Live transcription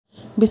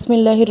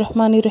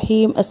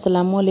बिस्मिल्लाहिर्रहमानिर्रहीम।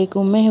 अस्सलाम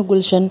वालेकुम। मैं हूँ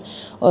गुलशन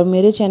और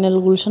मेरे चैनल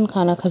गुलशन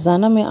खाना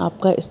खजाना में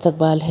आपका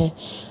इस्तकबाल है।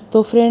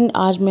 तो फ्रेंड,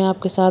 आज मैं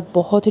आपके साथ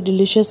बहुत ही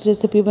डिलीशियस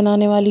रेसिपी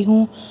बनाने वाली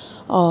हूँ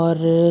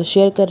और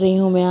शेयर कर रही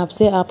हूँ मैं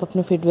आपसे। आप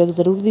अपने फीडबैक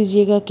ज़रूर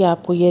दीजिएगा कि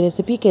आपको ये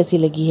रेसिपी कैसी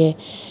लगी है।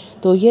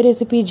 तो ये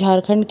रेसिपी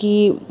झारखंड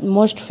की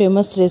मोस्ट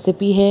फेमस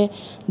रेसिपी है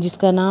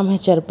जिसका नाम है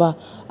चरपा।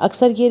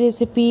 अक्सर ये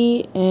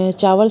रेसिपी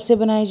चावल से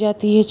बनाई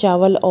जाती है,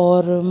 चावल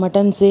और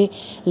मटन से,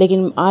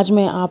 लेकिन आज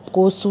मैं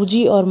आपको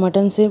सूजी और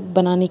मटन से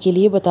बनाने के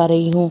लिए बता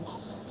रही हूँ।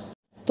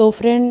 तो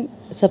फ्रेंड,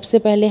 सबसे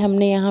पहले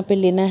हमने यहाँ पे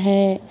लेना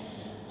है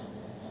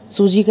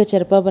सूजी का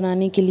चरपा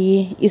बनाने के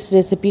लिए। इस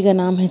रेसिपी का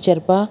नाम है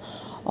चरपा।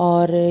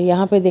 और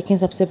यहाँ पे देखें,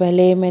 सबसे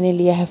पहले मैंने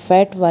लिया है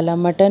फ़ैट वाला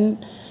मटन।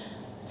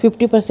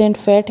 50%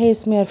 फ़ैट है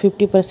इसमें और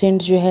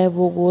 50% जो है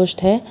वो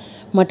गोश्त है।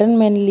 मटन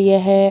मैंने लिया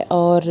है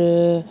और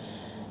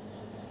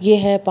ये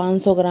है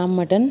 500 ग्राम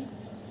मटन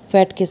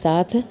फ़ैट के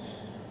साथ।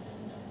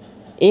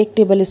 1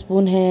 टेबल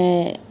स्पून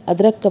है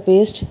अदरक का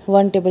पेस्ट,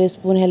 1 टेबल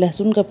स्पून है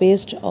लहसुन का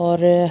पेस्ट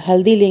और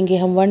हल्दी लेंगे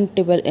हम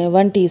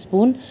 1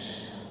 टीस्पून।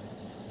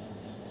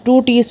 2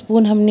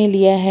 टीस्पून हमने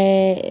लिया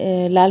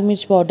है लाल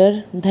मिर्च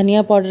पाउडर।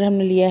 धनिया पाउडर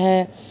हमने लिया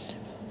है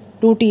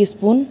 2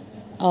 टीस्पून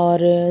और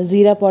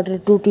ज़ीरा पाउडर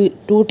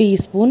 2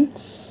 टीस्पून।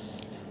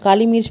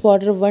 काली मिर्च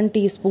पाउडर 1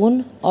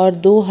 टीस्पून और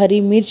 2 हरी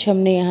मिर्च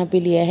हमने यहाँ पे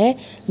लिया है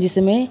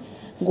जिसे मैं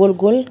गोल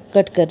गोल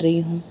कट कर रही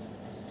हूँ।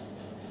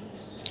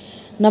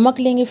 नमक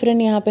लेंगे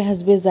फ्रेंड यहाँ पे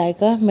हस्बे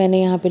ज़ायका।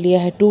 मैंने यहाँ पे लिया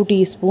है 2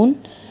 टीस्पून।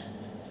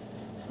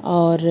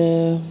 और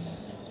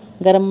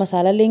गरम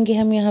मसाला लेंगे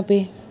हम यहाँ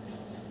पे।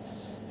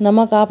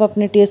 नमक आप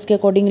अपने टेस्ट के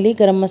अकॉर्डिंग ले।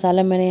 गरम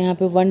मसाला मैंने यहाँ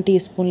पे 1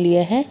 टीस्पून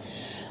लिया है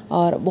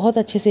और बहुत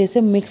अच्छे से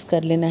इसे मिक्स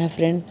कर लेना है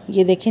फ्रेंड।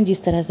 ये देखें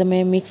जिस तरह से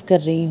मैं मिक्स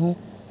कर रही हूँ,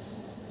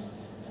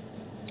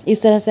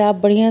 इस तरह से आप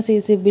बढ़िया से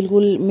इसे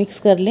बिल्कुल मिक्स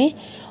कर लें।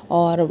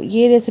 और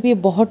ये रेसिपी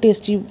बहुत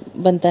टेस्टी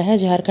बनता है,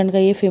 झारखंड का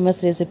ये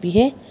फेमस रेसिपी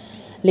है,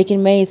 लेकिन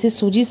मैं इसे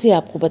सूजी से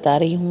आपको बता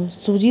रही हूँ।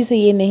 सूजी से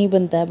ये नहीं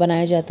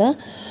बनाया जाता,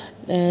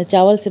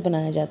 चावल से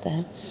बनाया जाता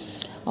है।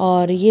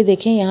 और ये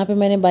देखें, यहाँ पे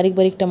मैंने बारीक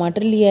बारीक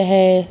टमाटर लिया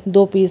है,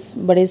 2 पीस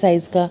बड़े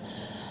साइज़ का।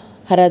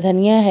 हरा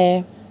धनिया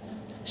है।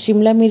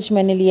 शिमला मिर्च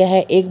मैंने लिया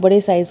है 1 बड़े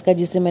साइज़ का,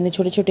 जिसे मैंने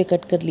छोटे छोटे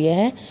कट कर लिया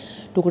है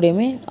टुकड़े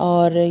में।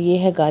 और ये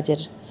है गाजर।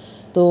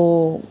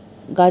 तो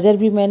गाजर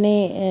भी मैंने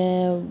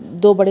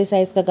 2 बड़े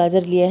साइज़ का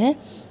गाजर लिया है,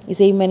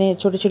 इसे ही मैंने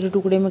छोटे छोटे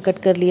टुकड़े में कट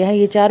कर लिया है।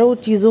 ये चारों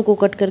चीज़ों को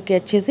कट करके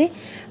अच्छे से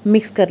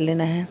मिक्स कर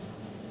लेना है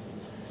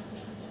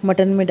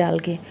मटन में डाल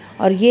के।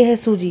 और ये है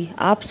सूजी।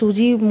 आप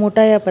सूजी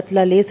मोटा या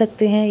पतला ले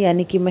सकते हैं,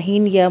 यानी कि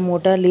महीन या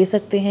मोटा ले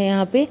सकते हैं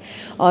यहाँ पे।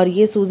 और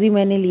ये सूजी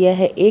मैंने लिया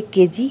है 1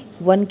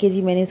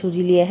 केजी मैंने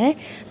सूजी लिया है,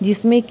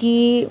 जिसमें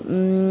कि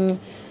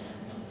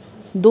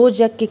 2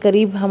 जग के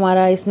करीब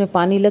हमारा इसमें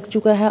पानी लग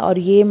चुका है। और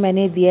ये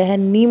मैंने दिया है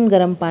नीम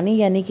गर्म पानी,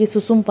 यानी कि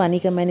सुसुम पानी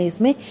का मैंने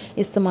इसमें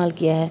इस्तेमाल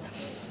किया है।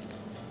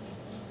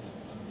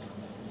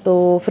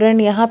 तो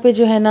फ्रेंड, यहाँ पे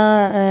जो है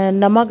ना,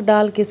 नमक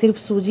डाल के सिर्फ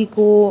सूजी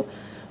को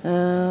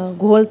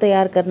घोल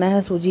तैयार करना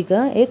है सूजी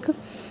का एक।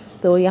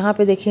 तो यहाँ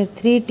पे देखें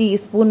 3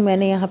 टीस्पून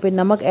मैंने यहाँ पे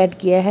नमक ऐड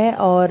किया है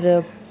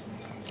और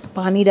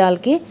पानी डाल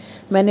के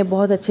मैंने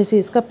बहुत अच्छे से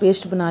इसका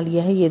पेस्ट बना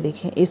लिया है। ये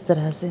देखें इस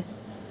तरह से।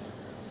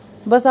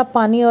 बस आप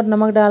पानी और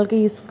नमक डाल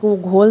के इसको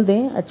घोल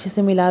दें, अच्छे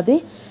से मिला दें।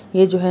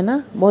 ये जो है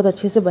ना बहुत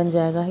अच्छे से बन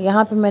जाएगा।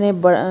 यहाँ पे मैंने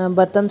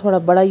बर्तन थोड़ा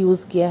बड़ा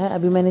यूज़ किया है,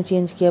 अभी मैंने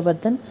चेंज किया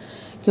बर्तन,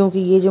 क्योंकि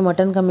ये जो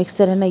मटन का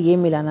मिक्सचर है ना, ये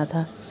मिलाना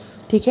था।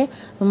 ठीक है,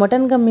 तो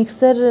मटन का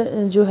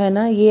मिक्सचर जो है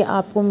ना, ये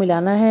आपको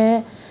मिलाना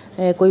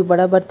है कोई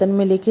बड़ा बर्तन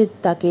में लेके,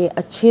 ताकि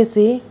अच्छे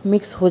से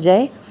मिक्स हो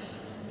जाए।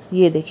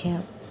 ये देखें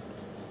आप,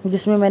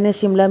 जिसमें मैंने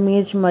शिमला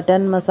मिर्च,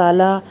 मटन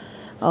मसाला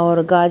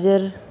और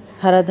गाजर,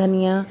 हरा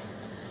धनिया,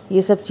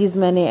 ये सब चीज़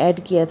मैंने ऐड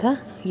किया था।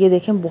 ये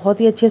देखें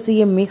बहुत ही अच्छे से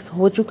ये मिक्स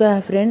हो चुका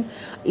है फ्रेंड।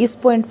 इस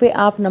पॉइंट पे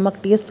आप नमक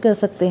टेस्ट कर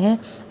सकते हैं,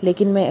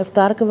 लेकिन मैं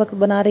इफ्तार के वक्त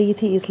बना रही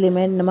थी, इसलिए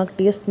मैं नमक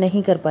टेस्ट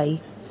नहीं कर पाई।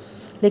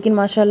 लेकिन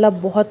माशाल्लाह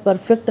बहुत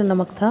परफेक्ट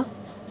नमक था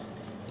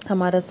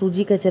हमारा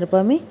सूजी का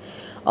चरपा में।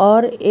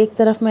 और एक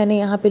तरफ मैंने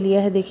यहाँ पे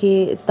लिया है,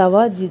 देखिए,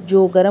 तवा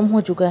जो गरम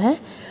हो चुका है।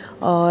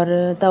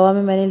 और तवा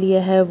में मैंने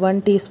लिया है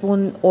 1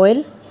 टीस्पून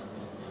ऑयल।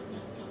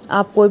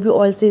 आप कोई भी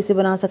ऑयल से इसे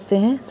बना सकते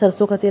हैं,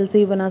 सरसों का तेल से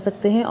ही बना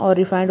सकते हैं और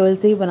रिफाइंड ऑयल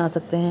से ही बना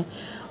सकते हैं।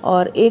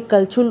 और एक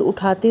कलछुल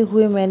उठाते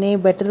हुए मैंने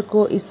बैटर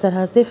को इस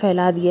तरह से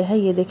फैला दिया है।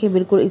 ये देखिए,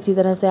 बिल्कुल इसी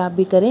तरह से आप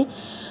भी करें।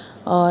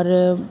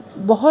 और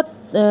बहुत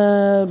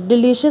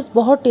डिलीशियस,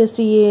 बहुत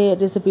टेस्टी ये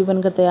रेसिपी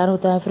बनकर तैयार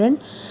होता है फ्रेंड।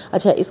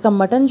 अच्छा, इसका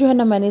मटन जो है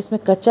ना, मैंने इसमें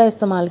कच्चा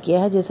इस्तेमाल किया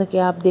है, जैसा कि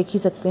आप देख ही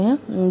सकते हैं,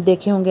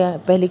 देखे होंगे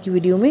पहले की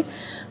वीडियो में।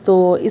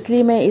 तो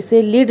इसलिए मैं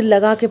इसे लीड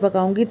लगा के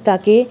पकाऊंगी,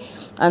 ताकि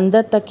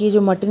अंदर तक ये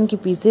जो मटन की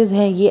पीसेस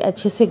हैं ये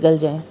अच्छे से गल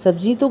जाएं।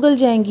 सब्ज़ी तो गल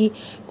जाएंगी,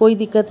 कोई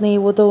दिक्कत नहीं,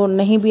 वो तो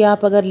नहीं भी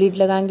आप अगर लीड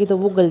लगाएंगे तो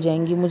वो गल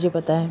जाएंगी, मुझे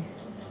पता है।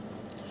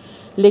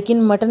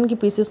 लेकिन मटन की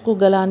पीसेस को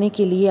गलाने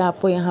के लिए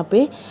आपको यहाँ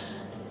पे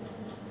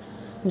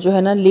जो है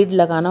ना लीड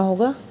लगाना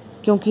होगा,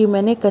 क्योंकि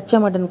मैंने कच्चा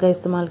मटन का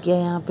इस्तेमाल किया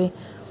है यहाँ पे।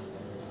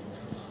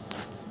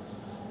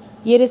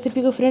 ये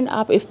रेसिपी को फ्रेंड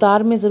आप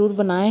इफ्तार में ज़रूर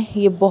बनाएं।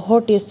 ये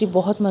बहुत टेस्टी,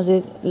 बहुत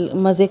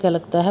मज़े का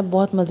लगता है,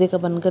 बहुत मज़े का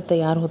बनकर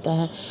तैयार होता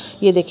है।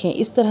 ये देखें,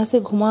 इस तरह से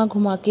घुमा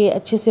घुमा के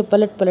अच्छे से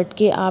पलट पलट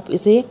के आप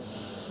इसे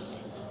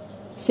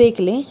सेक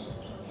लें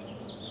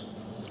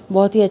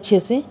बहुत ही अच्छे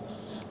से।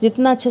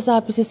 जितना अच्छे से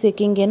आप इसे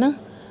सेकेंगे ना,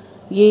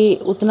 ये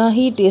उतना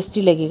ही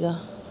टेस्टी लगेगा।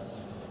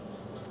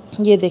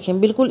 ये देखें,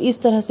 बिल्कुल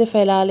इस तरह से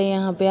फैला लें।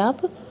 यहाँ पे आप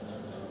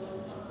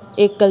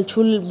एक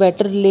कलछुल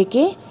बैटर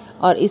लेके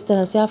और इस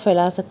तरह से आप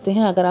फैला सकते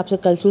हैं। अगर आपसे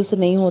कलछुल से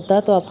नहीं होता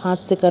तो आप हाथ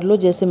से कर लो,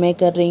 जैसे मैं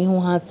कर रही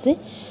हूँ हाथ से।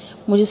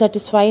 मुझे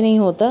सेटिस्फाई नहीं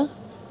होता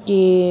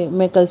कि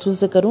मैं कलछुल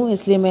से करूँ,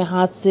 इसलिए मैं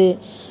हाथ से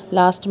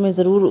लास्ट में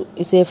ज़रूर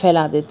इसे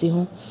फैला देती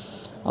हूँ।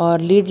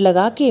 और लीड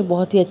लगा के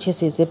बहुत ही अच्छे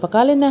से इसे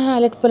पका लेना है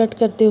अलट पलट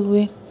करते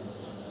हुए।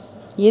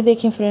 ये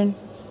देखें फ्रेंड,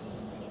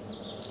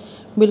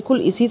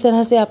 बिल्कुल इसी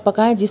तरह से आप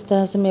पकाएं जिस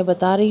तरह से मैं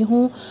बता रही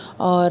हूँ।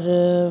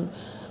 और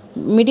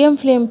मीडियम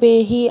फ्लेम पे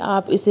ही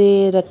आप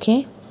इसे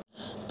रखें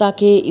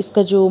ताकि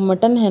इसका जो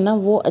मटन है ना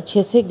वो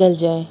अच्छे से गल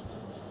जाए।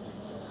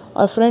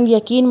 और फ्रेंड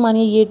यकीन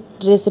मानिए, ये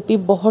रेसिपी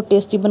बहुत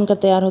टेस्टी बनकर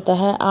तैयार होता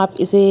है। आप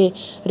इसे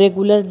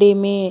रेगुलर डे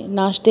में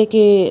नाश्ते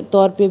के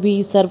तौर पे भी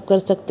सर्व कर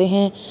सकते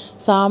हैं,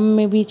 शाम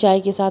में भी चाय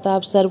के साथ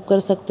आप सर्व कर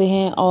सकते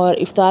हैं, और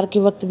इफ्तार के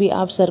वक्त भी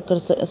आप सर्व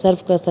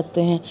कर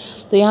सकते हैं।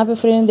 तो यहाँ पे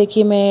फ्रेंड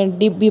देखिए, मैं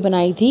डिप भी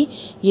बनाई थी।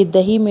 ये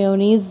दही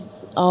मेयोनीज़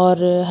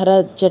और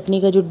हरा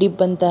चटनी का जो डिप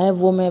बनता है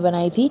वो मैं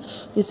बनाई थी।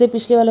 इससे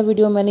पिछले वाला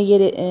वीडियो मैंने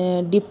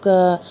ये डिप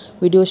का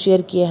वीडियो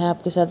शेयर किया है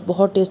आपके साथ।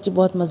 बहुत टेस्टी,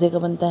 बहुत मज़े का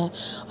बनता है।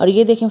 और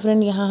ये देखें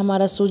फ्रेंड, यहाँ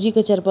हमारा सूजी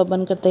का चरपा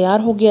बनकर तैयार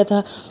हो गया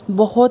था।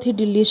 बहुत ही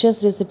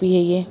डिलीशियस रेसिपी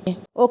है ये।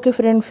 ओके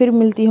फ्रेंड, फिर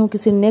मिलती हूँ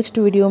किसी नेक्स्ट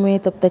वीडियो में।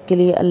 तब तक के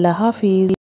लिए अल्लाह हाफिज़।